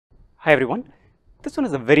Hi everyone, this one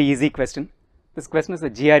is a very easy question. This question is a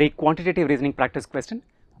GRE quantitative reasoning practice question,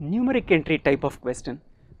 numeric entry type of question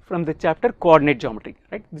from the chapter coordinate geometry,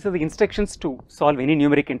 right? These are the instructions to solve any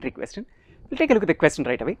numeric entry question. We'll take a look at the question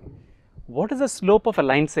right away. What is the slope of a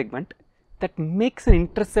line segment that makes an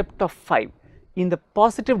intercept of 5 in the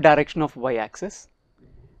positive direction of y-axis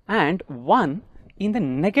and 1 in the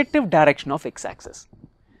negative direction of x-axis?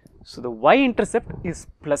 So, the y-intercept is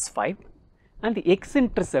plus 5 and the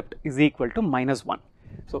x-intercept is equal to minus 1.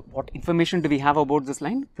 So, what information do we have about this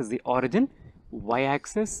line? This is the origin,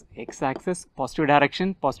 y-axis, x-axis, positive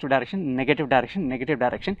direction, negative direction, negative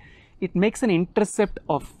direction. It makes an intercept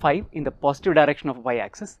of 5 in the positive direction of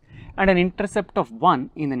y-axis and an intercept of 1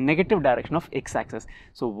 in the negative direction of x-axis.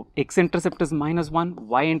 So, x-intercept is minus 1,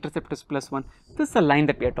 y-intercept is plus 1. This is the line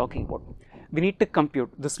that we are talking about. We need to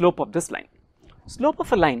compute the slope of this line. Slope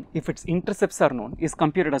of a line, if its intercepts are known, is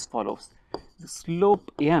computed as follows. The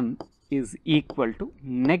slope m is equal to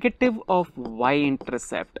negative of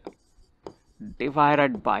y-intercept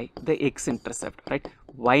divided by the x-intercept, right?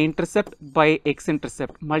 Y-intercept by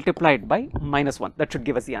x-intercept multiplied by minus 1. That should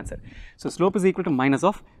give us the answer. So, slope is equal to minus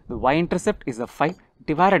of the y-intercept is a 5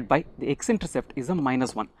 divided by the x-intercept is a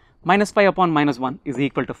minus 1. Minus 5 upon minus 1 is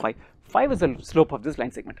equal to 5. 5 is the slope of this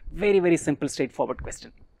line segment. Very, very simple, straightforward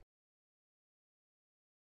question.